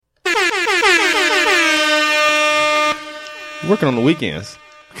Working on the weekends.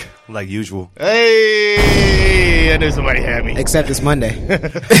 Like usual. Hey, I knew somebody had me. Except it's Monday.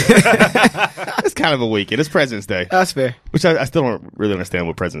 It's kind of a weekend. It's President's Day. That's fair. Which I still don't really understand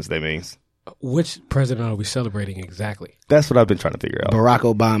what President's Day means. Which president are we celebrating exactly? That's what I've been trying to figure out. Barack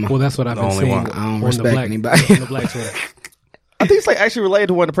Obama. Well, that's what I've been only seeing. one. I don't on respect the black, anybody. on the black Twitter. I think it's like actually related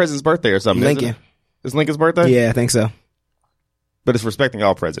to one of the president's birthday or something. Lincoln. Isn't it? It's Lincoln's birthday? Yeah, I think so. But it's respecting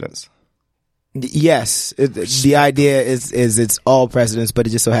all presidents. Yes. The idea is it's all presidents, but it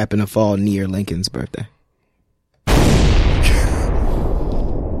just so happened to fall near Lincoln's birthday.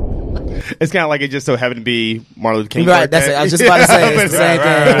 It's kind of like it just so happened to be Martin Luther King's Right, birthday. that's it. I was just about to say it's the same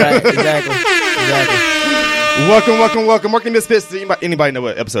thing. Right, exactly. Welcome. Marking Misfits. Anybody know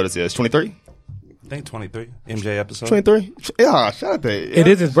what episode this is? 23? I think 23. MJ episode. 23? Yeah, shout out to It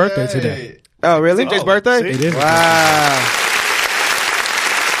is his birthday today. Oh, really? MJ's birthday? see? It is. Wow.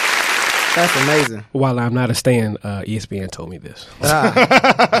 That's amazing. While I'm not a stan, ESPN told me this. Got it.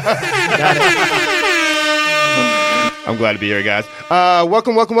 I'm glad to be here, guys.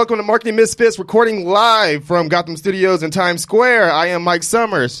 Welcome to Marketing Misfits, recording live from Gotham Studios in Times Square. I am Mike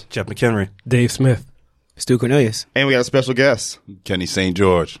Summers. Jeff McHenry. Dave Smith. Stu Cornelius. And we got a special guest. Kenny St.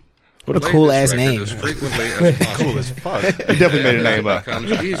 George. What a Play cool this ass record name. As frequently as possible. Cool as fuck. He definitely made a name up. It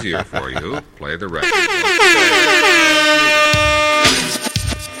becomes easier for you. Play the record.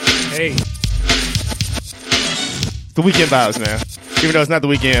 Hey. It's the weekend vibes, man. Even though it's not the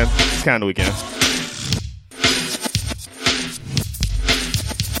weekend, it's kind of the weekend.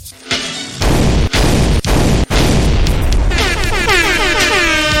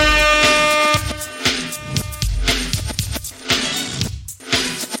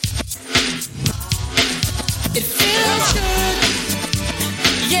 It feels good,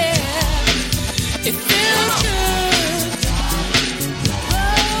 yeah. It feels good.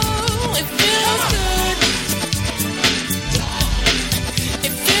 Oh, it feels good.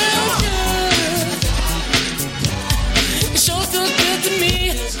 It feels good. It sure feels good to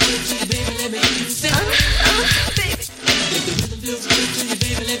me. Baby, let me hear you say, baby. If the rhythm feels good to you,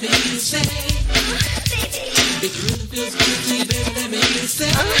 baby, let me hear you say, baby. If the rhythm feels good to you, baby, let me hear you say,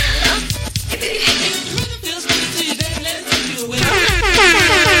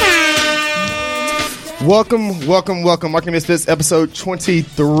 Welcome. Marketing Misfits, episode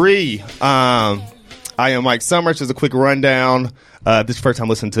 23. I am Mike Summers. Just a quick rundown. This is the first time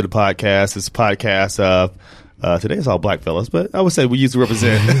listening to the podcast. It's a podcast of, today is all black fellas, but I would say we usually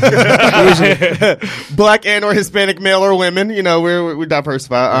represent black and or Hispanic male or women. You know, we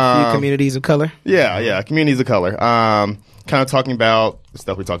diversify. Few communities of color. Yeah, communities of color. Kind of talking about the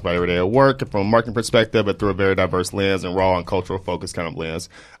stuff we talk about every day at work from a marketing perspective, but through a very diverse lens and raw and cultural focused kind of lens.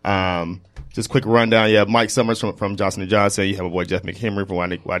 Just quick rundown. You have Mike Summers from Johnson & Johnson. You have a boy Jeff McHenry from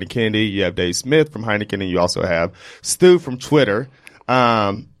Wiley Kennedy. You have Dave Smith from Heineken, and you also have Stu from Twitter.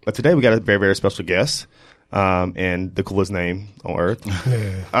 But today we got a very, very special guest. And the coolest name on earth.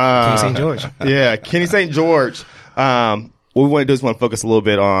 Kenny St. George. Yeah, Kenny St. George. What we want to do is want to focus a little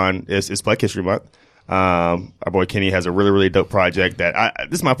bit on is Black History Month. Our boy Kenny has a really, really dope project that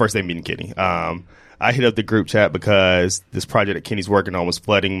this is my first day meeting Kenny. I hit up the group chat because this project that Kenny's working on was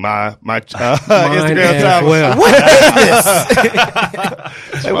flooding my Instagram time. Well. What is this?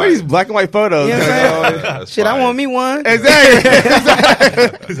 Like, what are these black and white photos? You know what I'm saying? Shit, I want me one.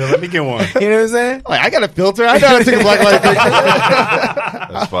 Exactly. So let me get one. You know what I'm saying? Like, I got a filter. I know how to take a black and white picture.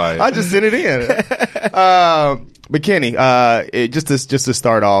 That's fire. I just sent it in. But Kenny, just to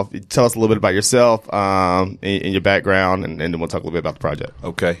start off, tell us a little bit about yourself, and your background, and then we'll talk a little bit about the project.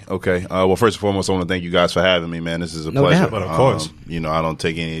 Okay. Well, first and foremost, I want to thank you guys for having me, man. This is a pleasure. doubt. But of course. I don't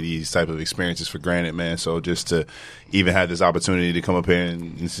take any of these type of experiences for granted, man. So just to even have this opportunity to come up here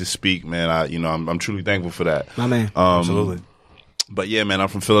and to speak, man, I'm truly thankful for that. My man. Absolutely. But yeah, man, I'm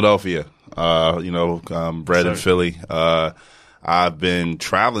from Philadelphia. Bred in Philly. I've been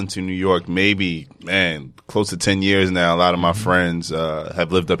traveling to New York maybe, close to 10 years now. A lot of my friends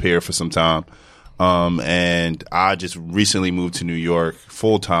have lived up here for some time. And I just recently moved to New York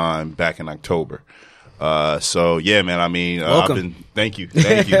full time back in October. So yeah, man, welcome. Thank you.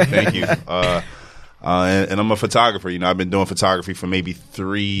 And I'm a photographer. I've been doing photography for maybe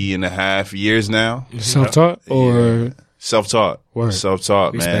 3.5 years now. Self-taught or Self-taught. Word.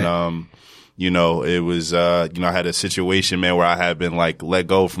 Self-taught, Respect. man. It was, I had a situation, man, where I had been let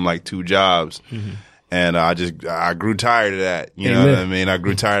go from 2 jobs. Mm-hmm. And I grew tired of that. You know what I mean? I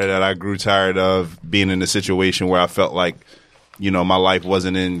grew tired of that. I grew tired of being in a situation where I felt like, my life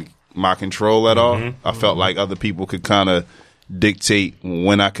wasn't in my control at all. I felt like other people could kind of dictate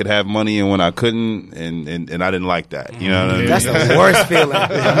when I could have money and when I couldn't, and I didn't like that. You know what I mean? That's the worst feeling.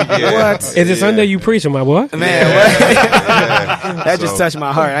 What? Is it Sunday you preaching, my boy? Man, what? That just touched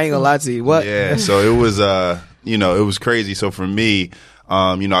my heart. I ain't gonna lie to you. What? Yeah, so it was, it was crazy. So for me,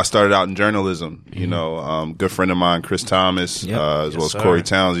 I started out in journalism. Good friend of mine, Chris Thomas, Yep. as well as Corey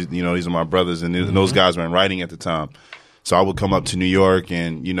Towns. These are my brothers, and those guys were in writing at the time. So I would come up to New York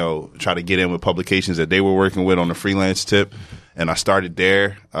and try to get in with publications that they were working with on the freelance tip. And I started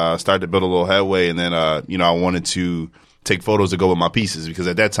there, started to build a little headway, and then I wanted to take photos to go with my pieces, because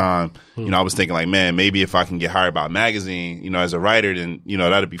at that time, I was thinking like, man, maybe if I can get hired by a magazine, as a writer, then,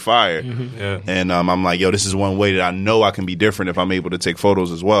 that'd be fire. Yeah. And I'm like, yo, this is one way that I know I can be different if I'm able to take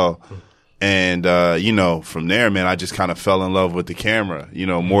photos as well. And, from there, man, I just kind of fell in love with the camera,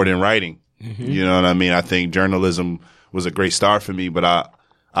 more than writing. You know what I mean? I think journalism was a great start for me, but I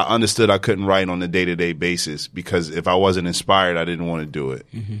understood I couldn't write on a day-to-day basis, because if I wasn't inspired, I didn't want to do it.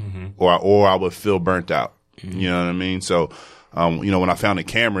 Or I would feel burnt out. You know what I mean? So, when I found a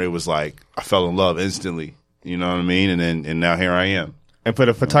camera, it was like I fell in love instantly. You know what I mean? And now here I am. And for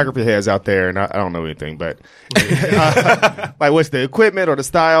the photography heads out there, and I don't know anything, but like, what's the equipment or the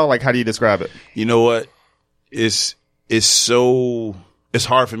style? Like, how do you describe it? You know what? It's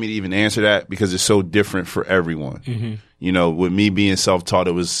hard for me to even answer that, because it's so different for everyone. With me being self-taught,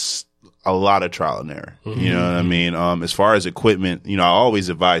 it was a lot of trial and error. You know what I mean? As far as equipment, I always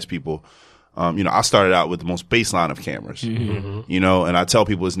advise people. I started out with the most baseline of cameras. And I tell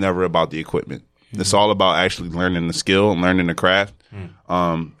people it's never about the equipment. It's all about actually learning the skill and learning the craft.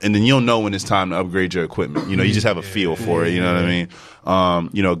 And then you'll know when it's time to upgrade your equipment. You just have a feel for it. You know what I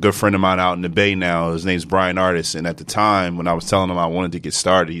mean? A good friend of mine out in the Bay now, his name's Brian Artis. And at the time when I was telling him I wanted to get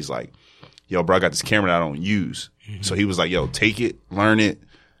started, he's like, yo, bro, I got this camera that I don't use. So he was like, yo, take it, learn it.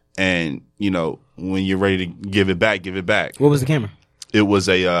 And, when you're ready to give it back, give it back. What was the camera? It was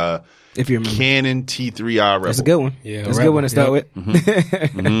a If you remember. Canon T3i Rebel. That's a good one. Yeah, That's a good one to start with.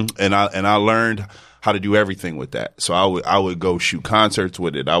 And I learned how to do everything with that. So I would go shoot concerts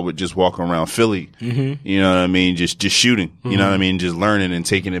with it. I would just walk around Philly. You know what I mean? Just shooting. You know what I mean? Just learning and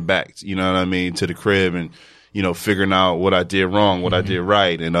taking it back. You know what I mean? To the crib, and figuring out what I did wrong, what I did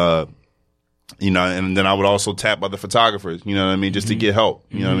right, and and then I would also tap other photographers. You know what I mean? Just to get help.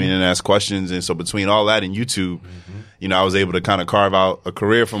 You know what I mean? And ask questions. And so between all that and YouTube. I was able to kind of carve out a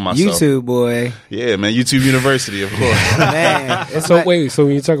career for myself. YouTube, boy. Yeah, man. YouTube University, of course. Man. It's So like- wait, so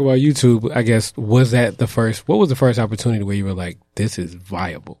when you talk about YouTube, I guess, what was the first opportunity where you were like, this is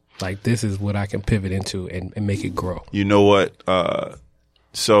viable? Like, this is what I can pivot into and make it grow? You know what?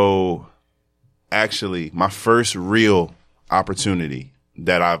 So actually, my first real opportunity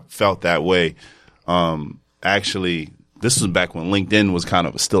that I felt that way, actually, this was back when LinkedIn was kind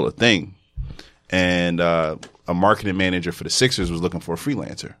of still a thing. And a marketing manager for the Sixers was looking for a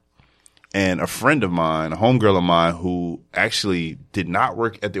freelancer. And a friend of mine, a homegirl of mine, who actually did not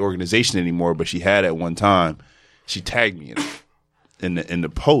work at the organization anymore, but she had at one time, she tagged me in the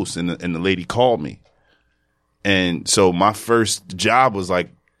post, and the lady called me. And so my first job was like,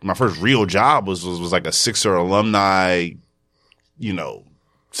 my first real job was like a Sixer alumni,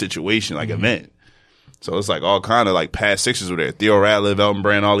 situation, like event. So it's like all kind of like past Sixers were there. Theo Ratliff, Elton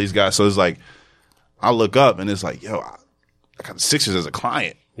Brand, all these guys. So it's like, I look up and it's like, yo, I got the Sixers as a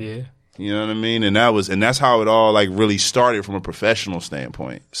client. Yeah. You know what I mean? And that's how it all like really started from a professional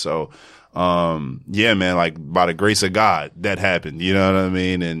standpoint. So, yeah, man, like by the grace of God, that happened. You know what I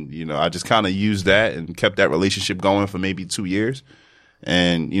mean? And, I just kind of used that and kept that relationship going for maybe 2 years.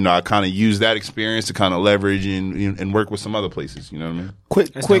 And, I kind of used that experience to kind of leverage and work with some other places. You know what I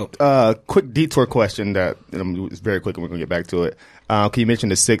mean? Quick detour question that is very quick, and we're gonna get back to it. You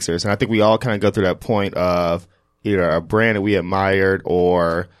mentioned the Sixers, and I think we all kind of go through that point of either a brand that we admired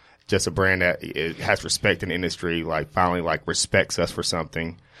or just a brand that it has respect in the industry, like finally like respects us for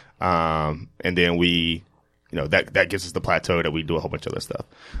something, and then we. That gives us the plateau that we do a whole bunch of other stuff.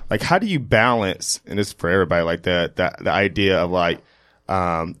 Like, how do you balance, and this is for everybody, like the idea of like,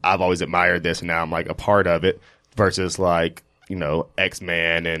 I've always admired this and now I'm like a part of it versus like,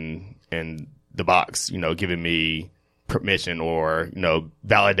 X-Man and the box, giving me permission or,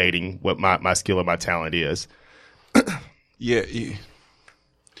 validating what my skill and my talent is. Yeah.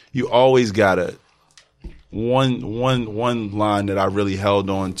 You always gotta, one line that I really held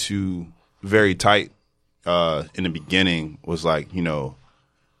on to very tight, in the beginning was like,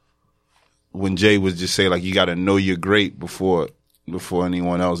 when Jay would just say like, you got to know you're great before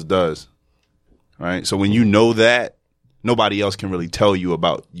anyone else does. Right. So when you know that, nobody else can really tell you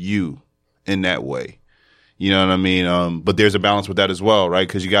about you in that way. You know what I mean? But there's a balance with that as well, right?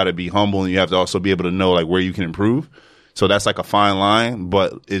 Because you got to be humble and you have to also be able to know like where you can improve. So that's like a fine line,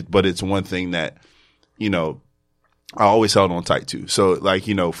 but it's one thing that, you know, I always held on tight to. So like,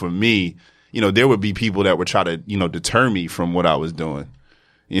 you know, for me, you know, there would be people that would try to, you know, deter me from what I was doing.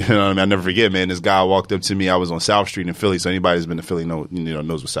 You know what I mean? I never forget, man, this guy walked up to me. I was on South Street in Philly. So anybody who's been to Philly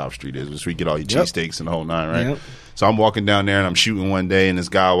knows what South Street is. It's where you get all your cheesesteaks and the whole nine, right? Yep. So I'm walking down there and I'm shooting one day and this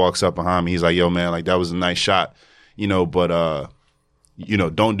guy walks up behind me. He's like, yo, man, like that was a nice shot, you know, but, you know,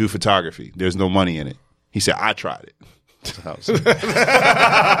 don't do photography. There's no money in it. He said, I tried it. This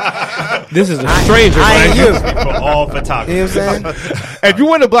is a stranger. I ain't you. For all photographers. You know what I'm saying? If you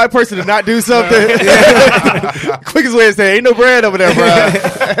want a black person to not do something, quickest way to say, ain't no bread over there, bro.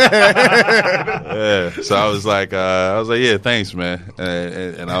 Yeah. So I was like, yeah, thanks, man.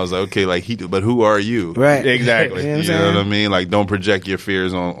 And I was like, okay, like but who are you? Right. Exactly. You know what I'm You know what I saying? mean? Like, don't project your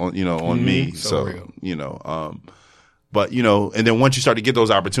fears on you know, on me. So, real. you know, but, you know, and then once you start to get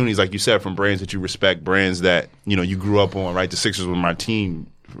those opportunities, like you said, from brands that you respect, brands that, you know, you grew up on, right? The Sixers were my team.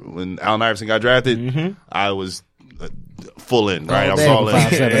 When Allen Iverson got drafted, I was full in, right? I was all in.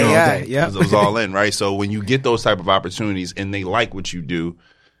 5'7" all day. Yeah. I was all in, right? So when you get those type of opportunities and they like what you do,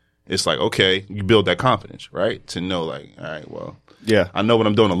 it's like, okay, you build that confidence, right? To know, like, all right, well, Yeah. I know what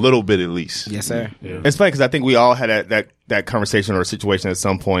I'm doing a little bit at least. Yes, sir. It's funny because I think we all had that conversation or situation at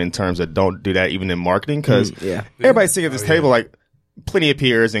some point in terms of don't do that even in marketing because yeah. everybody's sitting at this table like plenty of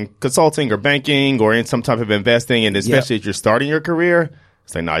peers in consulting or banking or in some type of investing, and especially if you're starting your career,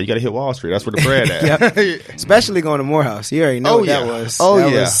 it's like, nah, you got to hit Wall Street. That's where the bread at. Especially going to Morehouse. You already know what that was. Oh,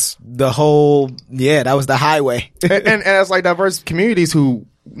 that yeah. was the whole, that was the highway. and as like diverse communities who,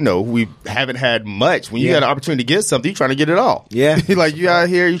 you know, we haven't had much. When you Yeah. got an opportunity to get something, you're trying to get it all. Yeah. Like you out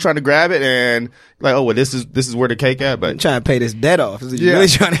here, you trying to grab it and like, oh, well, this is where the cake at. I'm But trying to pay this debt off. Is what Yeah. you're really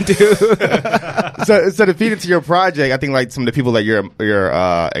trying to do. so to feed into your project, I think like some of the people that you're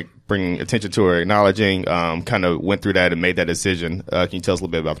bringing attention to or acknowledging kind of went through that and made that decision. Can you tell us a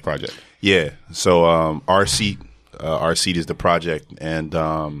little bit about the project? Yeah. So our seat is the project, and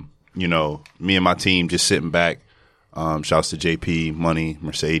you know, me and my team just sitting back. Shouts to JP, Money,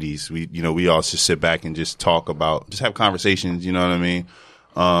 Mercedes. We all just sit back and just talk about, just have conversations. You know what I mean?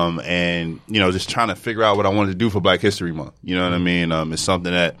 And you know, just trying to figure out what I wanted to do for Black History Month. You know what I mean? It's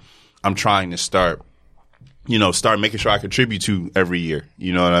something that I'm trying to start making sure I contribute to every year.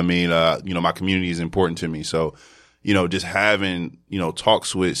 You know what I mean? You know, my community is important to me. So, you know, just having, you know,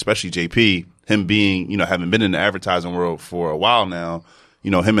 talks with, especially JP, him being, you know, having been in the advertising world for a while now, you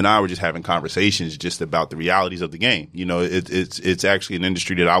know, him and I were just having conversations just about the realities of the game. You know, it's actually an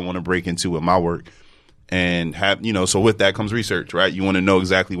industry that I want to break into with my work and have, you know, so with that comes research, right? You want to know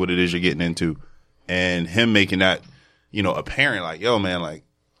exactly what it is you're getting into, and him making that, you know, apparent, like, yo, man, like,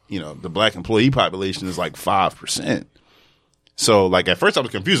 you know, the Black employee population is like 5%. So like at first I was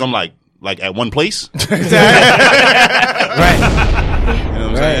confused. I'm like at one place. Right. You know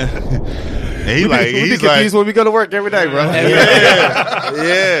what I'm saying? And he's like, we be confused when we go to work every day, bro.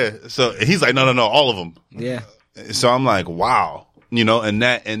 yeah. So he's like, no, all of them. Yeah. So I'm like, wow, you know, and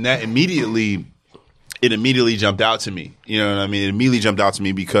that immediately jumped out to me. You know what I mean? It immediately jumped out to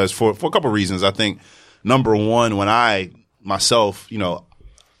me because for a couple of reasons. I think number one, when I myself, you know,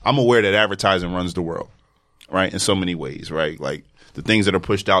 I'm aware that advertising runs the world, right? In so many ways, right? Like the things that are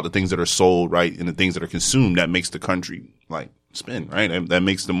pushed out, the things that are sold, right? And the things that are consumed, that makes the country like spin, right? That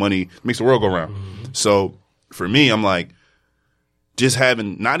makes the money, makes the world go round. Mm-hmm. So for me, I'm like, just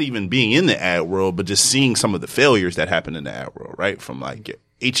having, not even being in the ad world, but just seeing some of the failures that happen in the ad world, right? From like your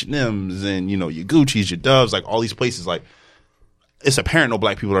H&M's and, you know, your Gucci's, your Doves, like all these places, like it's apparent no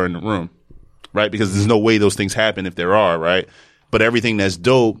Black people are in the room, right? Because there's no way those things happen if there are, right? But everything that's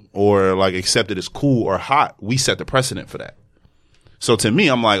dope or like accepted as cool or hot, we set the precedent for that. So to me,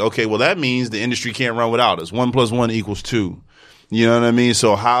 I'm like, okay, well, that means the industry can't run without us. 1 + 1 = 2. You know what I mean?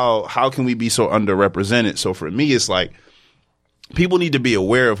 So how can we be so underrepresented? So for me, it's like people need to be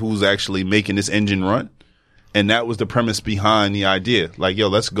aware of who's actually making this engine run. And that was the premise behind the idea. Like, yo,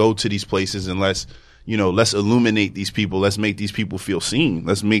 let's go to these places and let's illuminate these people. Let's make these people feel seen.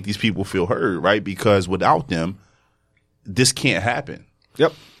 Let's make these people feel heard, right? Because without them, this can't happen.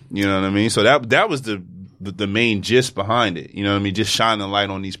 Yep. You know what I mean? So that was the main gist behind it. You know what I mean? Just shining a light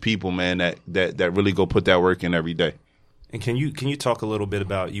on these people, man, that really go put that work in every day. And can you talk a little bit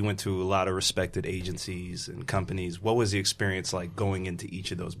about, you went to a lot of respected agencies and companies. What was the experience like going into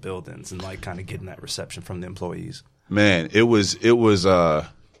each of those buildings and like kind of getting that reception from the employees? Man, it was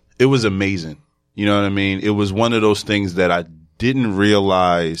amazing. You know what I mean? It was one of those things that I didn't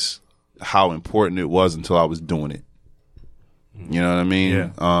realize how important it was until I was doing it. You know what I mean?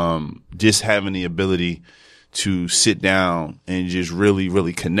 Yeah. Just having the ability to sit down and just really,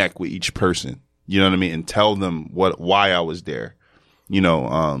 really connect with each person. You know what I mean? And tell them why I was there. You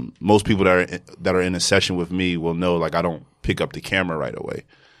know, most people that are in a session with me will know, like, I don't pick up the camera right away.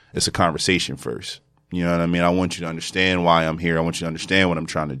 It's a conversation first. You know what I mean? I want you to understand why I'm here. I want you to understand what I'm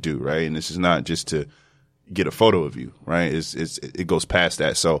trying to do, right? And this is not just to get a photo of you, right? It goes past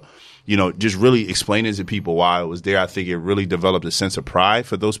that. So, you know, just really explaining to people why I was there, I think it really developed a sense of pride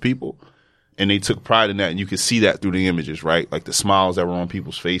for those people. And they took pride in that. And you could see that through the images, right? Like the smiles that were on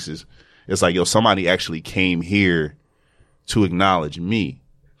people's faces. It's like, yo, somebody actually came here to acknowledge me.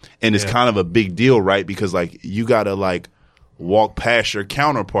 And it's kind of a big deal, right? Because, like, you got to, like, walk past your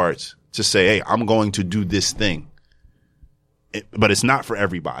counterparts to say, hey, I'm going to do this thing. But it's not for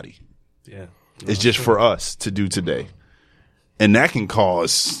everybody. Yeah. It's just for us to do today. And that can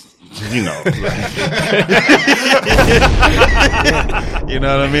cause, you know, you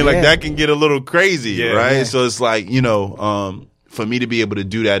know what I mean? Like, that can get a little crazy, right? Yeah. So it's like, you know, for me to be able to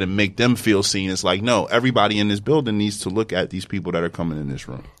do that and make them feel seen, it's like, no, everybody in this building needs to look at these people that are coming in this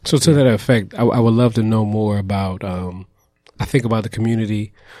room. So to that effect, I would love to know more about, I think about the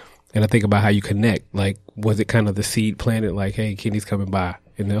community and I think about how you connect. Like, was it kind of the seed planted, like, hey, Kenny's coming by?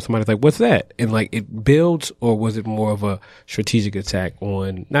 And then somebody's like, what's that? And, like, it builds, or was it more of a strategic attack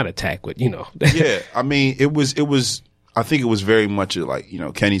on, not attack, but, you know. Yeah, I mean, it was, I think it was very much like, you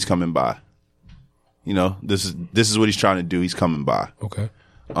know, Kenny's coming by. You know, this is what he's trying to do. He's coming by. Okay.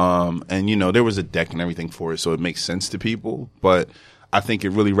 And, you know, there was a deck and everything for it, so it makes sense to people. But I think it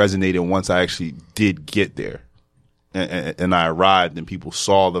really resonated once I actually did get there. And I arrived and people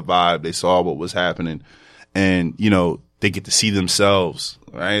saw the vibe. They saw what was happening. And, you know, they get to see themselves,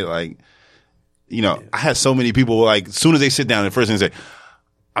 right? Like, you know, I had so many people, like, as soon as they sit down, the first thing they say,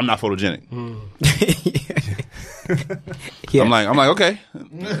 I'm not photogenic. Yeah. I'm like, okay.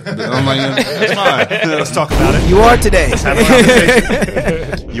 I'm like, that's fine. Let's talk about it. You are today.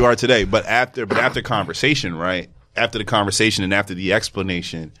 You are today. But after conversation, right? After the conversation and after the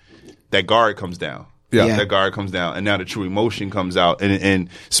explanation, that guard comes down. Yeah. That guard comes down, and now the true emotion comes out, and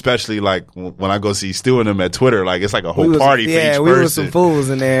especially like when I go see Stu and them at Twitter, like it's like a whole party for each person. Yeah, we were some fools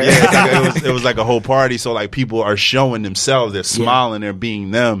in there. Yeah, it was like a whole party. So like people are showing themselves, they're smiling, they're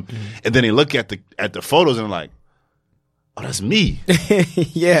being them, and then they look at the photos and they're like, oh, that's me.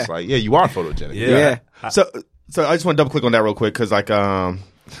 Yeah, it's like, yeah, you are photogenic. Yeah. So I just want to double click on that real quick because, like, I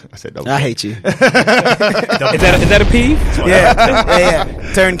said double. I hate you. Is that a P?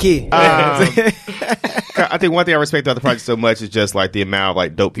 Yeah. Turnkey. I think one thing I respect about the project so much is just like the amount of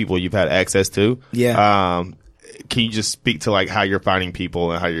like dope people you've had access to. Yeah. Can you just speak to like how you're finding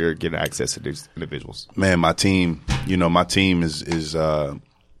people and how you're getting access to these individuals? Man, my team is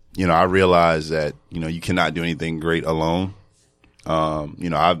you know, I realize that, you know, you cannot do anything great alone. You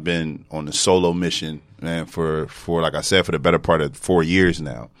know, I've been on a solo mission, man, for like I said, for the better part of 4 years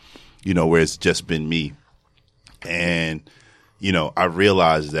now, you know, where it's just been me. And, you know, I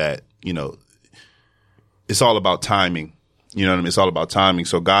realized that, you know, it's all about timing. You know what I mean? It's all about timing.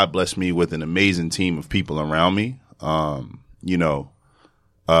 So God blessed me with an amazing team of people around me. You know,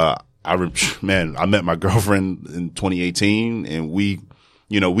 I met my girlfriend in 2018 and we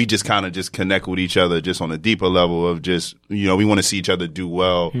just kind of just connect with each other just on a deeper level of just, you know, we want to see each other do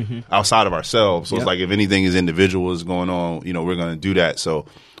well outside of ourselves. So it's like if anything is individual is going on, you know, we're going to do that. So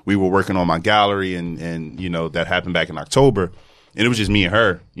we were working on my gallery and, you know, that happened back in October. And it was just me and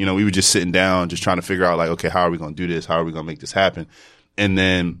her. You know, we were just sitting down, just trying to figure out, like, okay, how are we going to do this? How are we going to make this happen? And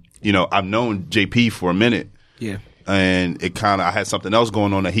then, you know, I've known JP for a minute. Yeah. And it kind of, I had something else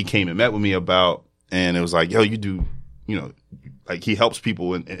going on that he came and met with me about. And it was like, yo, you do, you know, like he helps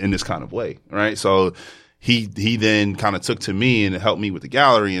people in this kind of way. Right. So he then kind of took to me and helped me with the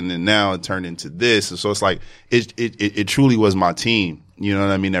gallery. And then now it turned into this. And so it's like, it truly was my team. You know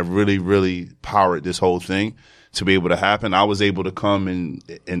what I mean? That really, really powered this whole thing to be able to happen. I was able to come and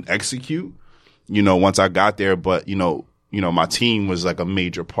execute, you know, once I got there. But, you know, my team was like a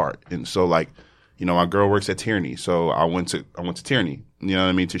major part. And so like, you know, my girl works at Tierney. So I went to Tierney, you know what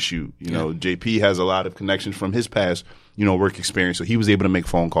I mean, to shoot. You know, JP has a lot of connections from his past, you know, work experience. So he was able to make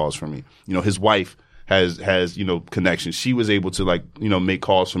phone calls for me. You know, his wife has, you know, connections. She was able to like, you know, make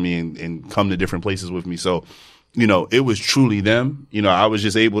calls for me and come to different places with me. So, you know, it was truly them. You know, I was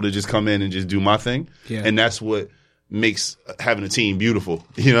just able to just come in and just do my thing. Yeah. And that's what makes having a team beautiful.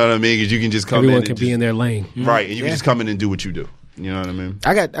 You know what I mean? Because you can just come Everyone in. Everyone can be in their lane. Right. And you can just come in and do what you do. You know what I mean?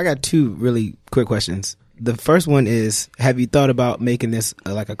 I got two really quick questions. The first one is, have you thought about making this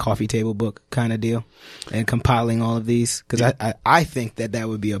like a coffee table book kind of deal and compiling all of these? Because I think that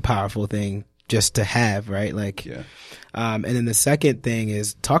would be a powerful thing just to have, right? Like, and then the second thing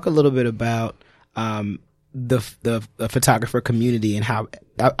is talk a little bit about the photographer community and how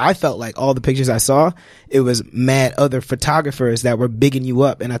I felt like all the pictures I saw, it was mad other photographers that were bigging you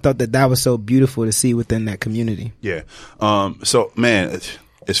up, and I thought that was so beautiful to see within that community. Yeah. So, man,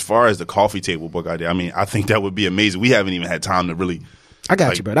 as far as the coffee table book idea, I mean, I think that would be amazing. We haven't even had time to really. I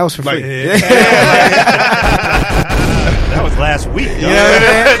got you, bro. That was for free. That was last week. You know what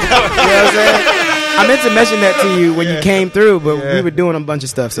I'm saying? I meant to mention that to you when you came through, but we were doing a bunch of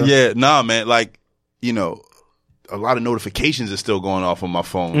stuff. So Yeah, nah, man. Like, you know, a lot of notifications are still going off on my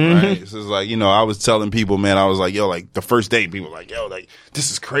phone, right? So it's like, you know, I was telling people, man, I was like, yo, like the first day, people were like, yo, like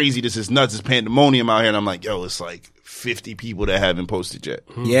this is crazy, this is nuts, it's pandemonium out here, and I'm like, yo, it's like 50 people that haven't posted yet.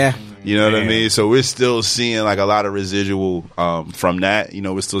 yeah, You know what I mean? So we're still seeing like a lot of residual from that. You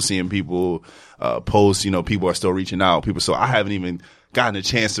know, we're still seeing people post. You know, people are still reaching out. People, so I haven't even gotten a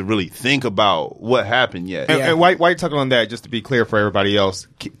chance to really think about what happened yet. And while you're talking on that, just to be clear for everybody else,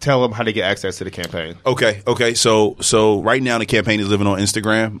 tell them how to get access to the campaign. Okay. So right now the campaign is living on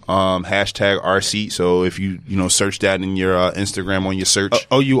Instagram, hashtag #RSeat. So if you search that in your Instagram on your search.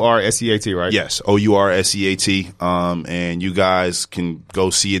 OURSEAT, right? Yes, OURSEAT. And you guys can go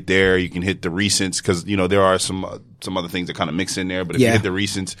see it there. You can hit the recents because, you know, there are some other things that kind of mix in there. But if you hit the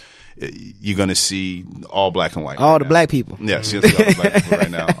recents, you're going to see all black and white. all the black people. Yes, you'll see all the black people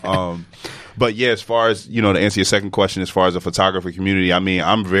right now. But yeah, as far as, you know, to answer your second question, as far as the photography community, I mean,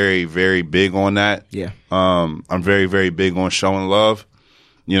 I'm very, very big on that. Yeah. I'm very, very big on showing love.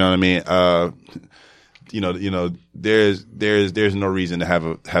 You know what I mean? There's no reason to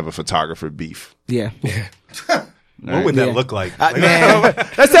have a photographer beef. Yeah. What would that look like? Man.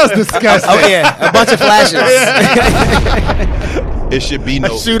 That sounds disgusting. Oh yeah, a bunch of flashes. It should be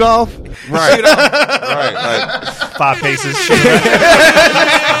no Shoot off. right, right, like 5 paces.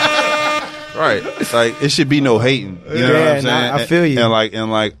 right. Like it should be no hating. You know what I'm saying? Nah, I feel you. And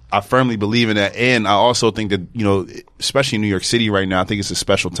like I firmly believe in that. And I also think that, you know, especially in New York City right now, I think it's a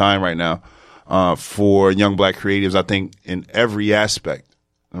special time right now for young black creatives. I think in every aspect.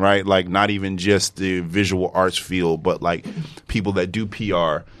 Right, like not even just the visual arts field, but like people that do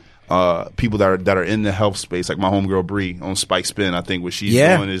PR, people that are in the health space, like my homegirl Bree on Spike Spin. I think what she's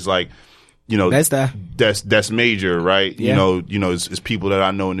doing is like, you know, that's major, right? Yeah. You know, it's people that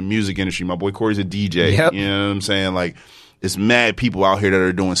I know in the music industry. My boy Corey's a DJ. Yep. You know what I'm saying? Like, it's mad people out here that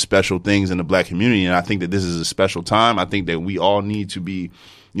are doing special things in the black community, and I think that this is a special time. I think that we all need to be,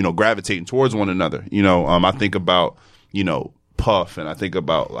 you know, gravitating towards one another. You know, I think about, you know, Puff, and I think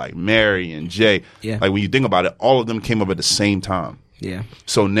about like Mary and Jay. Yeah. Like when you think about it, all of them came up at the same time. Yeah.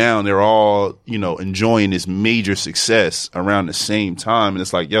 So now they're all, you know, enjoying this major success around the same time. And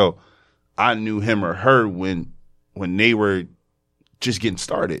it's like, yo, I knew him or her when they were just getting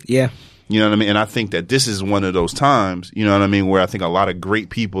started. Yeah. You know what I mean? And I think that this is one of those times, you know what I mean, where I think a lot of great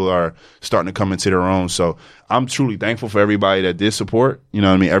people are starting to come into their own. So I'm truly thankful for everybody that did support. You know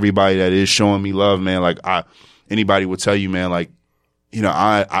what I mean? Everybody that is showing me love, man. Like anybody would tell you, man, like, you know,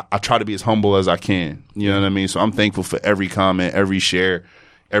 I try to be as humble as I can. You know what I mean? So I'm thankful for every comment, every share,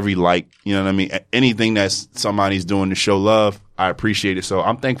 every like. You know what I mean? Anything that somebody's doing to show love, I appreciate it. So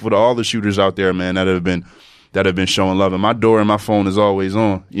I'm thankful to all the shooters out there, man, that have been showing love. And my door and my phone is always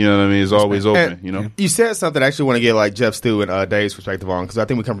on. You know what I mean? It's always open. You know. You said something I actually want to get like Jeff, Stu, and Dave's perspective on, because I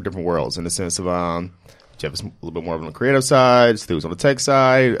think we come from different worlds in the sense of Jeff is a little bit more on the creative side. Stu's on the tech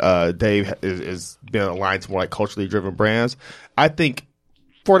side. Dave is been aligned to more like culturally driven brands. I think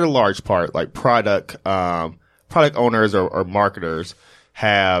for the large part, like product owners or marketers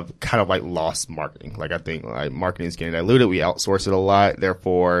have kind of like lost marketing. Like I think like marketing is getting diluted. We outsource it a lot.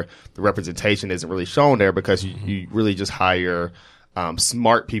 Therefore, the representation isn't really shown there because you really just hire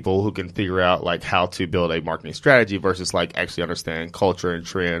smart people who can figure out like how to build a marketing strategy versus like actually understand culture and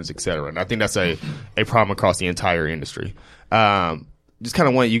trends, et cetera. And I think that's a problem across the entire industry. Just kind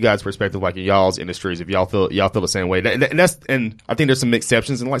of want you guys' perspective, like in y'all's industries, if y'all feel the same way. And I think there's some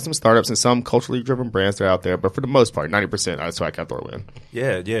exceptions and like some startups and some culturally driven brands that are out there, but for the most part, 90%, that's why I can throw it in.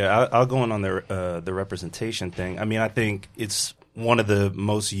 Yeah. I'll go on the representation thing. I mean, I think it's one of the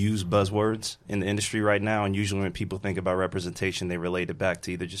most used buzzwords in the industry right now, and usually when people think about representation, they relate it back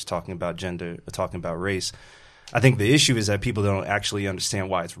to either just talking about gender or talking about race. I think the issue is that people don't actually understand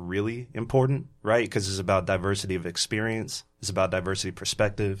why it's really important, right? Because it's about diversity of experience. It's about diversity of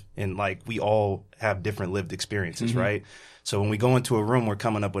perspective. And like we all have different lived experiences, right? So when we go into a room, we're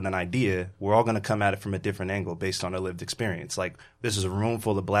coming up with an idea. We're all going to come at it from a different angle based on our lived experience. Like this is a room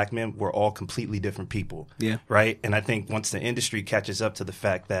full of black men. We're all completely different people. Yeah. Right. And I think once the industry catches up to the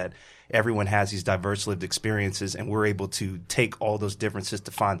fact that everyone has these diverse lived experiences and we're able to take all those differences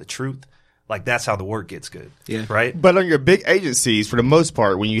to find the truth, Like that's how the work gets good. Yeah. Right. But on your big agencies, for the most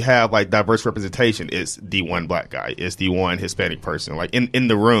part, when you have like diverse representation, it's the one black guy, it's the one Hispanic person, like in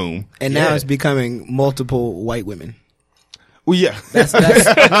the room. And now it's becoming multiple white women. Well, yeah, That's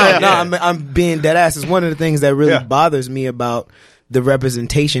I'm being dead ass. It's one of the things that really bothers me about the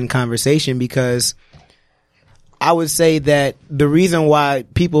representation conversation, because I would say that the reason why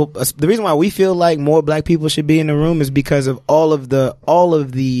we feel like more black people should be in the room is because of all of the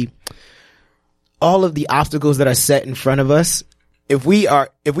obstacles that are set in front of us. If we are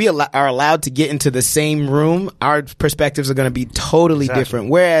allowed to get into the same room, our perspectives are going to be totally different.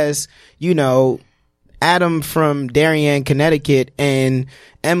 Whereas, Adam from Darien, Connecticut, and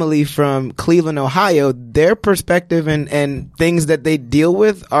Emily from Cleveland, Ohio, their perspective and things that they deal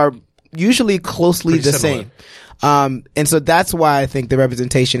with are usually closely the same. And so that's why I think the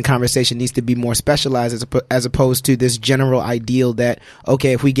representation conversation needs to be more specialized as opposed to this general ideal that,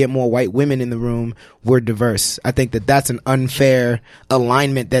 okay, if we get more white women in the room, we're diverse. I think that that's an unfair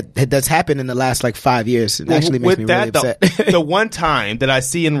alignment that's happened in the last 5 years. It actually makes me really upset. The one time that I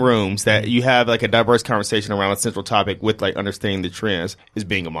see in rooms that you have a diverse conversation around a central topic with understanding the trends is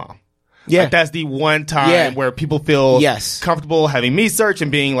being a mom. Yeah. That's the one time where people feel comfortable having me search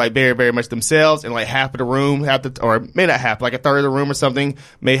and being very, very much themselves, and half of the room or may not half, a third of the room or something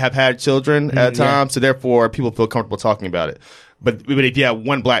may have had children at a time. So therefore people feel comfortable talking about it. But if you have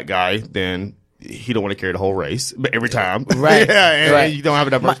one black guy, then he don't want to carry the whole race, but every time. Right. And you don't have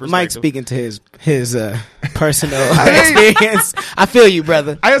a diverse perspective. Mike speaking to his personal experience. I feel you,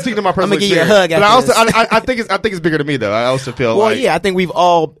 brother. I am speaking to my personal I'm gonna give you a experience. hug But after I think it's bigger than me though. I also feel I think we've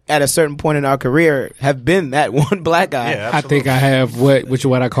all at a certain point in our career have been that one black guy. Yeah, I think I have what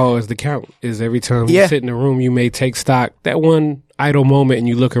I call is the count. Is every time you sit in a room, you may take stock that one idle moment, and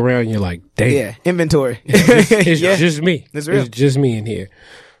you look around, and you're like, damn, yeah, inventory. It's just me. It's real. It's just me in here.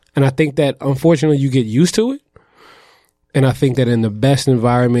 And I think that unfortunately you get used to it. And I think that in the best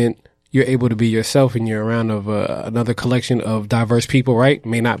environment, you're able to be yourself, and you're around another collection of diverse people, right?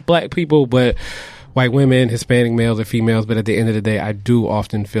 May not black people, but white women, Hispanic males or females. But at the end of the day, I do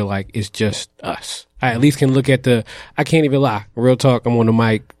often feel like it's just us. I at least can look at I can't even lie. Real talk. I'm on the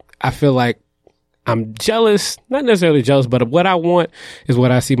mic. I feel like I'm jealous, not necessarily jealous, but what I want is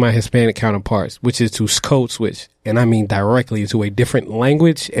what I see my Hispanic counterparts, which is to code switch, and I mean directly into a different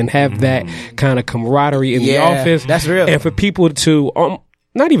language and have that kind of camaraderie in the office. That's real. And for people to,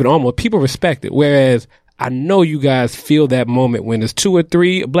 not even almost, people respect it. Whereas I know you guys feel that moment when there's 2 or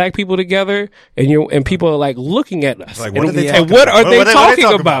 3 black people together and people are looking at us. What are they and talking what about? are they What are talking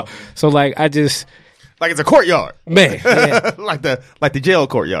talking about? So I just, it's a courtyard. man. like the jail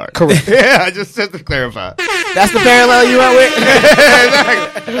courtyard. Correct. Yeah, just to clarify. That's the parallel you went with.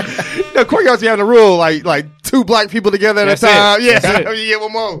 Exactly. The courtyards, you have the rule like 2 black people together at That's a time. it. Yeah, That's it. you get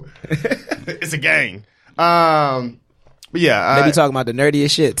one more. It's a gang. But yeah, They be talking about the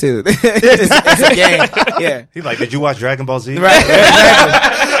nerdiest shit too. it's a game. Yeah. He's like, did you watch Dragon Ball Z? Right.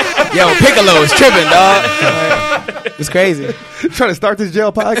 Exactly. Yo, Piccolo is tripping, dog. It's crazy. trying to start this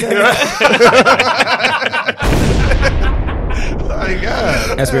jail podcast. My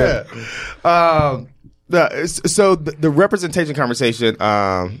God, That's real. So the representation conversation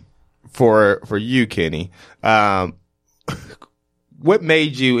for you, Kenny. What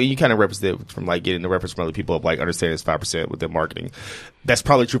made you, and you kind of represent from getting the reference from other people of understanding it's 5% within marketing. That's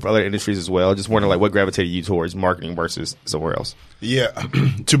probably true for other industries as well. Just wondering what gravitated you towards marketing versus somewhere else. Yeah,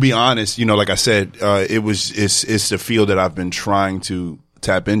 to be honest, like I said, it's the field that I've been trying to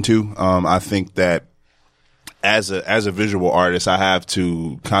tap into. I think that as a visual artist, I have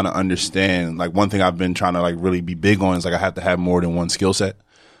to kind of understand. One thing I've been trying to really be big on is I have to have more than one skill set.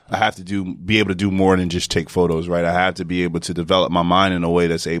 I have to be able to do more than just take photos, right? I have to be able to develop my mind in a way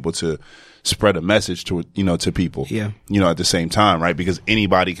that's able to spread a message to to people. Yeah. At the same time, right? Because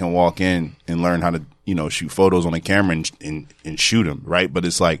anybody can walk in and learn how to shoot photos on a camera and shoot them, right? But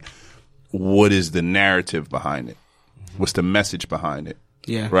it's what is the narrative behind it? What's the message behind it?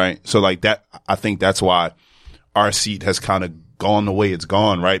 Yeah. Right. So that, I think that's why our seat has kind of gone the way it's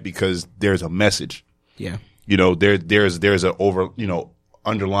gone, right? Because there's a message. Yeah. There's a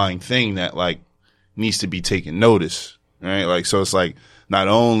underlying thing that needs to be taken notice, right? So it's not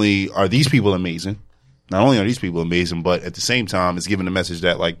only are these people amazing, but at the same time, it's giving the message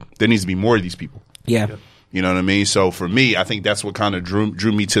that there needs to be more of these people. Yeah. You know what I mean? So for me, I think that's what kind of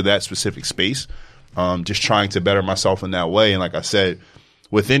drew me to that specific space. Just trying to better myself in that way. And like I said,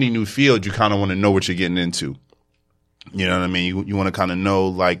 with any new field, you kind of want to know what you're getting into. You know what I mean? You want to kind of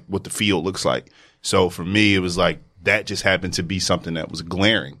know what the field looks like. So for me, it was that just happened to be something that was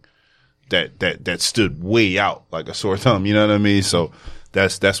glaring, that stood way out like a sore thumb. You know what I mean? So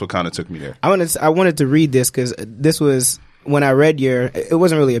that's what kind of took me there. I wanted to read this because this was when I read it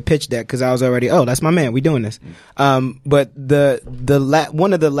wasn't really a pitch deck because I was already, that's my man, we doing this. But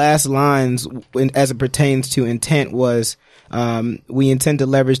one of the last lines as it pertains to intent was, we intend to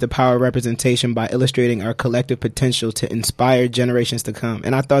leverage the power of representation by illustrating our collective potential to inspire generations to come.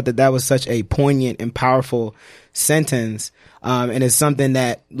 And I thought that was such a poignant and powerful sentence. And it's something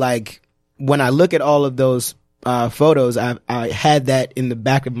that, like, when I look at all of those photos, I had that in the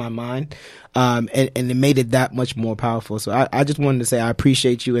back of my mind. And it made it that much more powerful. So I just wanted to say I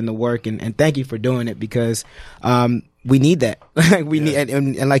appreciate you in the work and thank you for doing it because, we need that. Need,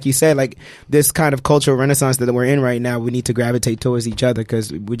 and like you said, like this kind of cultural renaissance that we're in right now, we need to gravitate towards each other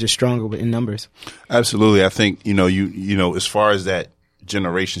because we're just stronger in numbers. Absolutely. I think, you know, as far as that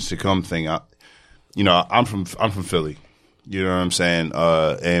generations to come thing, I'm from Philly. You know what I'm saying?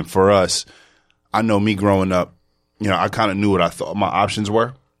 And for us, I know me growing up, you know, I kind of knew what I thought my options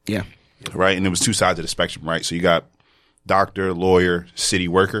were. Yeah. Right. And it was two sides of the spectrum, right? So you got doctor, lawyer, city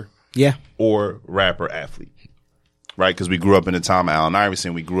worker. Yeah. Or rapper, athlete. Right, because we grew up in the time of Allen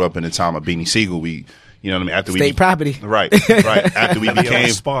Iverson. We grew up in the time of Beanie Siegel. You know what I mean? After State property. Right. After we became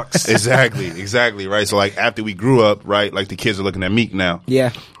Sparks. Exactly. Right. So like after we grew up, right, like the kids are looking at Meek now.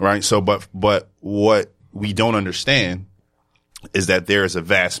 Yeah. Right. So, but what we don't understand is that there is a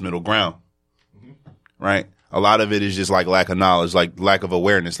vast middle ground. Right. A lot of it is just like lack of knowledge, like lack of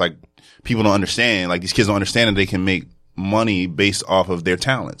awareness. Like people don't understand. Like these kids don't understand that they can make money based off of their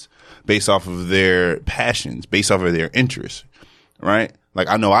talents, based off of their passions, based off of their interests, right? Like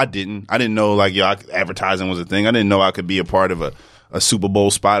I know I didn't know like advertising was a thing. I didn't know I could be a part of a Super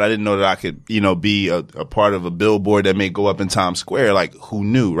Bowl spot. I didn't know that I could, be a part of a billboard that may go up in Times Square. Like who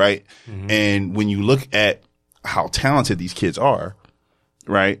knew, right? Mm-hmm. And when you look at how talented these kids are,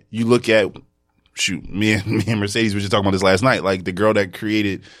 right? You look at me and Mercedes were just talking about this last night. Like the girl that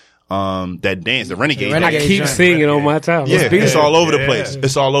created that dance, the Renegade. I keep singing on my time. Yeah, it's all over the place.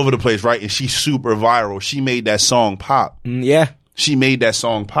 It's all over the place, right? And she's super viral. She made that song pop. Yeah. She made that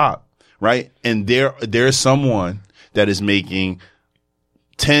song pop, right? And there's someone that is making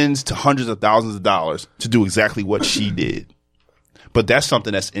tens to hundreds of thousands of dollars to do exactly what she did. But that's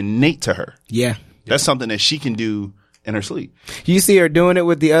something that's innate to her. Yeah. That's something that she can do in her sleep. You see her doing it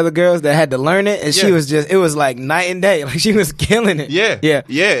with the other girls that had to learn it, and she was it was like night and day. Like she was killing it. Yeah.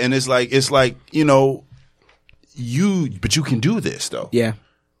 And it's like, but you can do this though. Yeah.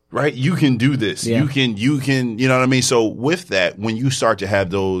 Right? You can do this. Yeah. You can, you know what I mean? So with that, when you start to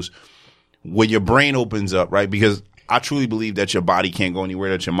have those, when your brain opens up, right? Because I truly believe that your body can't go anywhere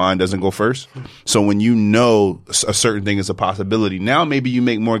that your mind doesn't go first. So when you know a certain thing is a possibility, now maybe you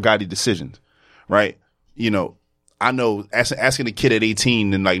make more guided decisions, right? I know asking a kid at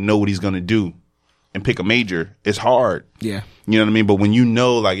 18 and like know what he's going to do and pick a major is hard. Yeah. You know what I mean? But when you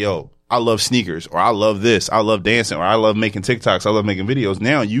know like, yo, I love sneakers or I love this, I love dancing or I love making TikToks, I love making videos.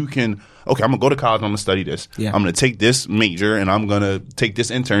 Now you can, okay, I'm going to go to college, I'm going to study this. Yeah. I'm going to take this major and I'm going to take this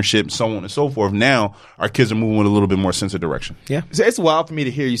internship, so on and so forth. Now our kids are moving with a little bit more sense of direction. Yeah. So it's wild for me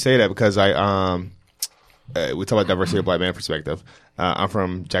to hear you say that because we talk about diversity of black man perspective. I'm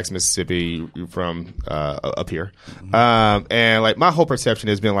from Jackson, Mississippi. You're from up here, and like my whole perception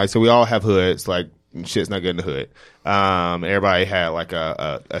has been like, so we all have hoods. Like shit's not good in the hood. Everybody had like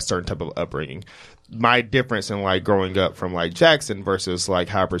a certain type of upbringing. My difference in like growing up from like Jackson versus like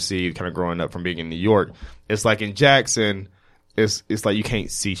how I perceived kind of growing up from being in New York, it's like in Jackson, it's like you can't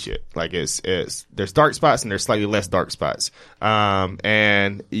see shit. Like it's there's dark spots and there's slightly less dark spots.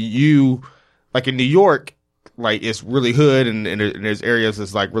 And you like in New York. Like it's really hood and there's areas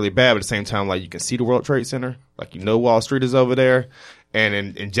that's like really bad, but at the same time, like you can see the World Trade Center, like Wall Street is over there, and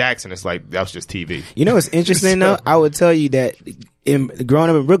in Jackson, it's like that was just TV. You know what's interesting though? I would tell you that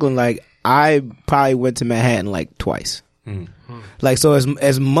growing up in Brooklyn, like I probably went to Manhattan like twice. Mm-hmm. Like so,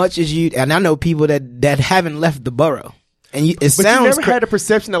 as much as you and I know people that haven't left the borough. And but you never had a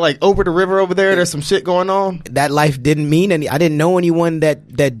perception that like over the river over there's some shit going on. That life didn't mean any. I didn't know anyone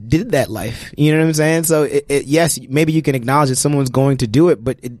that did that life. You know what I'm saying? So yes, maybe you can acknowledge that someone's going to do it,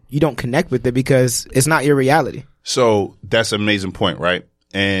 but you don't connect with it because it's not your reality. So that's an amazing point, right?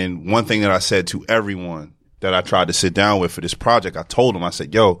 And one thing that I said to everyone that I tried to sit down with for this project, I told them, I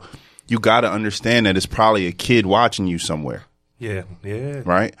said, yo, you got to understand that it's probably a kid watching you somewhere. Yeah.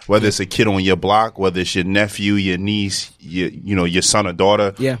 Right? Whether it's a kid on your block, whether it's your nephew, your niece, your son or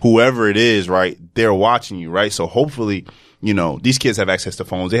daughter, whoever it is, right? They're watching you, right? So hopefully, these kids have access to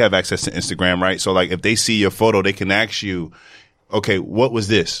phones. They have access to Instagram, right? So like if they see your photo, they can ask you, okay, what was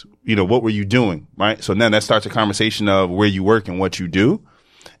this? What were you doing? Right? So then that starts a conversation of where you work and what you do.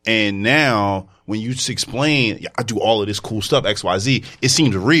 And now when you explain, yeah, I do all of this cool stuff, XYZ, it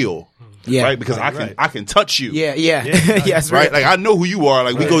seems real. Yeah. Right? Because I can touch you. Yeah. Yes. Right? Like I know who you are.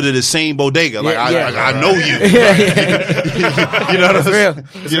 Like we go to the same bodega. Like I know you. You know what I'm saying?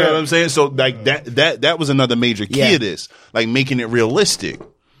 You know what I'm saying? So like that was another major key of this. Like making it realistic.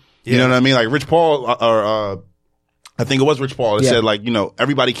 You know what I mean? Like Rich Paul or I think it was Rich Paul that said like, you know,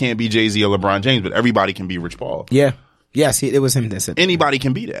 everybody can't be Jay-Z or LeBron James, but everybody can be Rich Paul. Yeah. Yes, it was him that said that. Anybody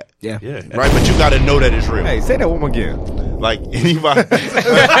can be that. Yeah. Right? But you got to know that it's real. Hey, say that one more again. Like anybody. say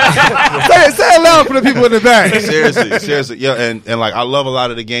it loud for the people in the back. Seriously. Yeah, and like I love a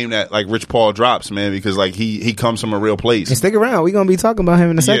lot of the game that like Rich Paul drops, man, because like he comes from a real place. And stick around. We're going to be talking about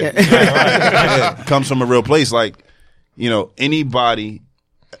him in a second. Yeah, comes from a real place. Like, you know, anybody,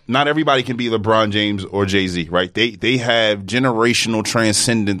 not everybody can be LeBron James or Jay-Z, right? They have generational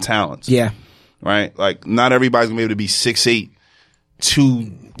transcendent talents. Yeah. Right? Like, not everybody's gonna be able to be 6'8",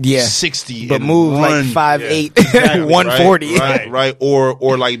 260, but and move run, like 5'8", 140. Right.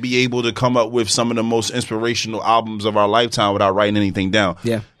 Or like be able to come up with some of the most inspirational albums of our lifetime without writing anything down.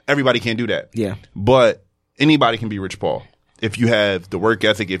 Yeah. Everybody can't do that. Yeah. But anybody can be Rich Paul. If you have the work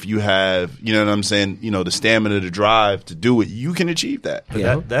ethic, if you have, you know what I'm saying, you know, the stamina, the drive to do it, you can achieve that.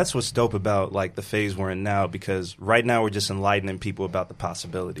 But that's what's dope about like the phase we're in now, because right now we're just enlightening people about the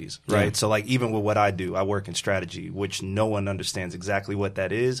possibilities, right? Yeah. So like even with what I do, I work in strategy, which no one understands exactly what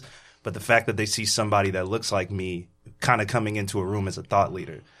that is. But the fact that they see somebody that looks like me kind of coming into a room as a thought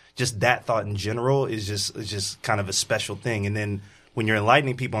leader, just that thought in general is just kind of a special thing. And then when you're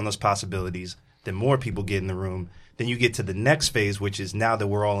enlightening people on those possibilities, then more people get in the room. Then you get to the next phase, which is now that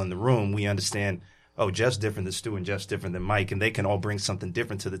we're all in the room, we understand, oh, Jeff's different than Stu and Jeff's different than Mike, and they can all bring something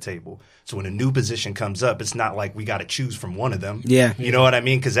different to the table. So when a new position comes up, it's not like we got to choose from one of them. Yeah. You know what I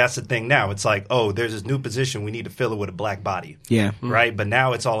mean? Because that's the thing now. It's like, oh, there's this new position. We need to fill it with a black body. Yeah. Right? But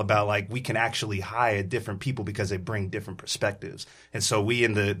now it's all about like we can actually hire different people because they bring different perspectives. And so we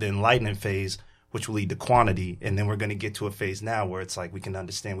in the enlightening phase, which will lead to quantity, and then we're going to get to a phase now where it's like we can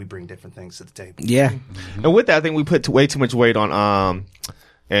understand we bring different things to the table. Yeah. And with that, I think we put way too much weight on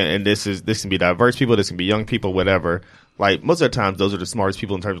and this can be diverse people, this can be young people, whatever. Like most of the times, those are the smartest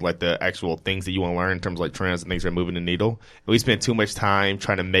people in terms of like the actual things that you want to learn in terms of like trends and things that are moving the needle. And we spend too much time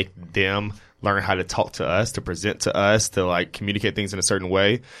trying to make them learn how to talk to us, to present to us, to like communicate things in a certain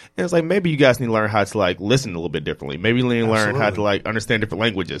way. And it's like maybe you guys need to learn how to like listen a little bit differently. Maybe you need to learn how to like understand different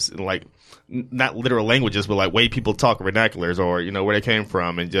languages and like not literal languages, but like way people talk, vernaculars, or you know where they came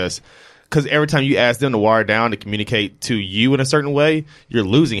from, and just because every time you ask them to wire down to communicate to you in a certain way, you're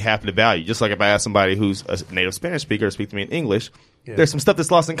losing half of the value. Just like if I ask somebody who's a native Spanish speaker to speak to me in English, there's some stuff that's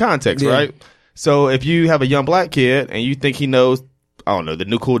lost in context, right? So if you have a young black kid and you think he knows, I don't know, the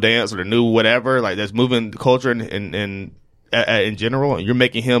new cool dance or the new whatever, like that's moving the culture in general, and you're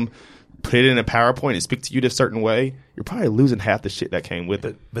making him put it in a PowerPoint and speak to you a certain way, you're probably losing half the shit that came with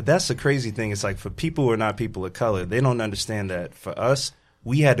it. But that's the crazy thing. It's like for people who are not people of color, they don't understand that for us,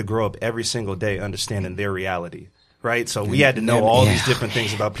 we had to grow up every single day understanding their reality. Right? So we had to know all these different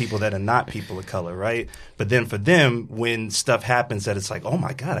things about people that are not people of color, right? But then for them, when stuff happens that it's like, oh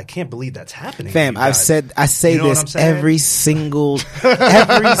my God, I can't believe that's happening. Fam, I say you know this every single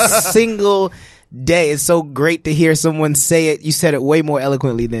day. It's so great to hear someone say it. You said it way more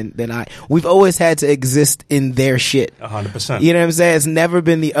eloquently than I. We've always had to exist in their shit. 100%. You know what I'm saying? It's never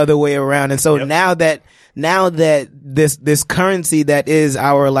been the other way around. And so now that this currency that is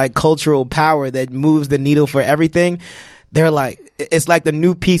our like cultural power that moves the needle for everything, they're like, it's like the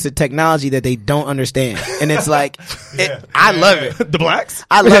new piece of technology that they don't understand. And it's like, I love it. The blacks?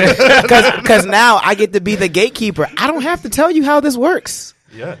 I love it. Cause now I get to be the gatekeeper. I don't have to tell you how this works.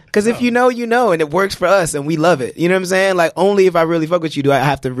 Yeah. Cause if you know, and it works for us and we love it. You know what I'm saying? Like only if I really fuck with you do I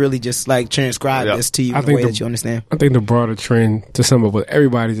have to really just like transcribe this to you in a way that you understand. I think the broader trend to sum up what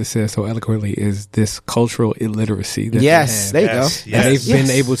everybody just said so eloquently is this cultural illiteracy that there you go. And they've been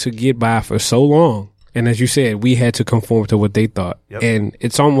able to get by for so long. And as you said, we had to conform to what they thought. And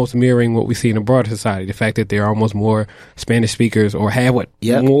it's almost mirroring what we see in the broader society. The fact that there are almost more Spanish speakers or have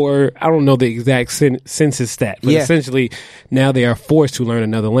more, I don't know the exact census stat, but essentially now they are forced to learn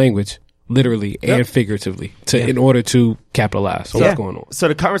another language, literally and figuratively, in order to capitalize. So what's going on? So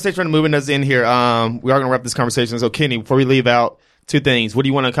the conversation on the movement is in here. We are going to wrap this conversation. So Kenny, before we leave out, two things. What do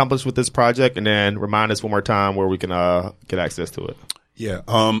you want to accomplish with this project? And then remind us one more time where we can get access to it. Yeah.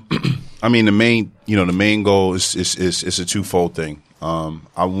 I mean, the main goal is a twofold thing. I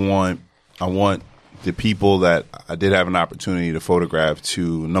want the people that I did have an opportunity to photograph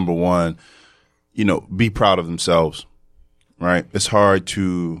to, number one, be proud of themselves, right? It's hard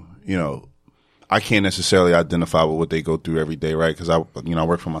to, I can't necessarily identify with what they go through every day, right? Because I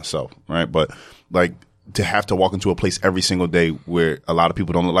work for myself, right? But like to have to walk into a place every single day where a lot of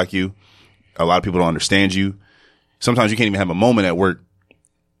people don't look like you, a lot of people don't understand you. Sometimes you can't even have a moment at work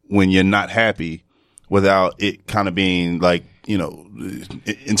when you're not happy without it kind of being like,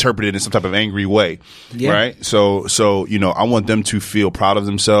 interpreted in some type of angry way, right? So, I want them to feel proud of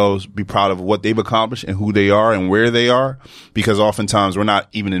themselves, be proud of what they've accomplished and who they are and where they are, because oftentimes we're not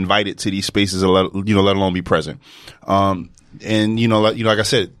even invited to these spaces, let alone be present. Like I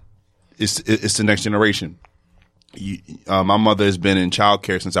said, it's the next generation. My mother has been in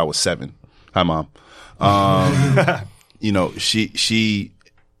childcare since I was 7. Hi, Mom.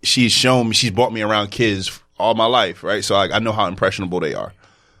 She's shown me, she's brought me around kids all my life, right? So I know how impressionable they are.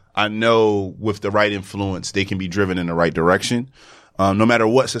 I know with the right influence, they can be driven in the right direction. No matter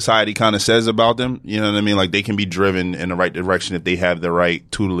what society kind of says about them, you know what I mean? Like they can be driven in the right direction if they have the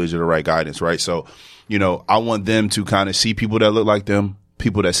right tutelage or the right guidance, right? So, I want them to kind of see people that look like them,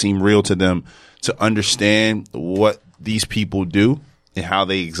 people that seem real to them, to understand what these people do and how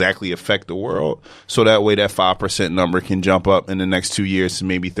they exactly affect the world. So that way that 5% number can jump up in the next 2 years to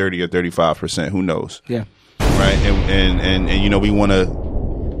maybe 30 or 35%. Who knows? Yeah. Right. And we want to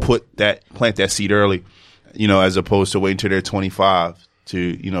plant that seed early, as opposed to waiting until they're 25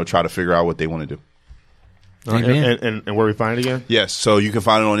 to, try to figure out what they want to do. And where we find it again? Yes. So you can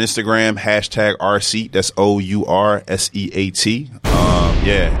find it on Instagram, #RSEAT. That's OURSEAT.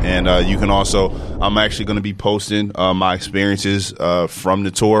 And you can also, I'm actually going to be posting my experiences from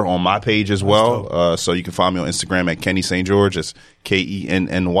the tour on my page as well. So you can find me on Instagram at Kenny St. George. It's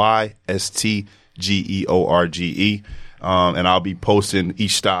KENNYSTGEORGE. And I'll be posting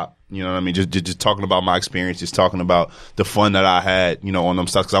each stop. You know what I mean? Just talking about my experience, just talking about the fun that I had, on them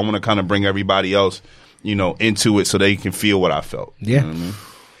stuff. Because I want to kind of bring everybody else, into it so they can feel what I felt. Yeah. You know what I mean?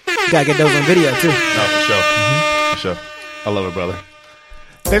 You gotta get those on video too. No, for sure. For sure. I love it, brother.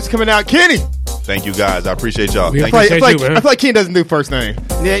 Thanks for coming out, Kenny. Thank you, guys. I appreciate y'all. We Thank I you. feel like Kenny doesn't do first name.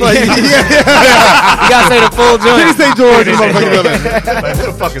 Yeah, Like, you gotta say the full Kenny joint. St. George is motherfucking villain. Like, who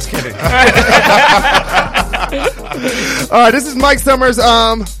the fuck is kidding? All right, this is Mike Summers.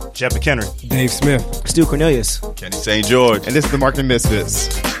 Jeff McHenry. Dave Smith. Stu Cornelius. Kenny St. George. And this is the Marketing Misfits.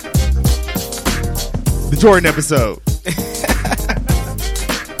 The Jordan episode.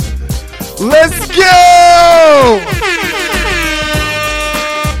 Let's go!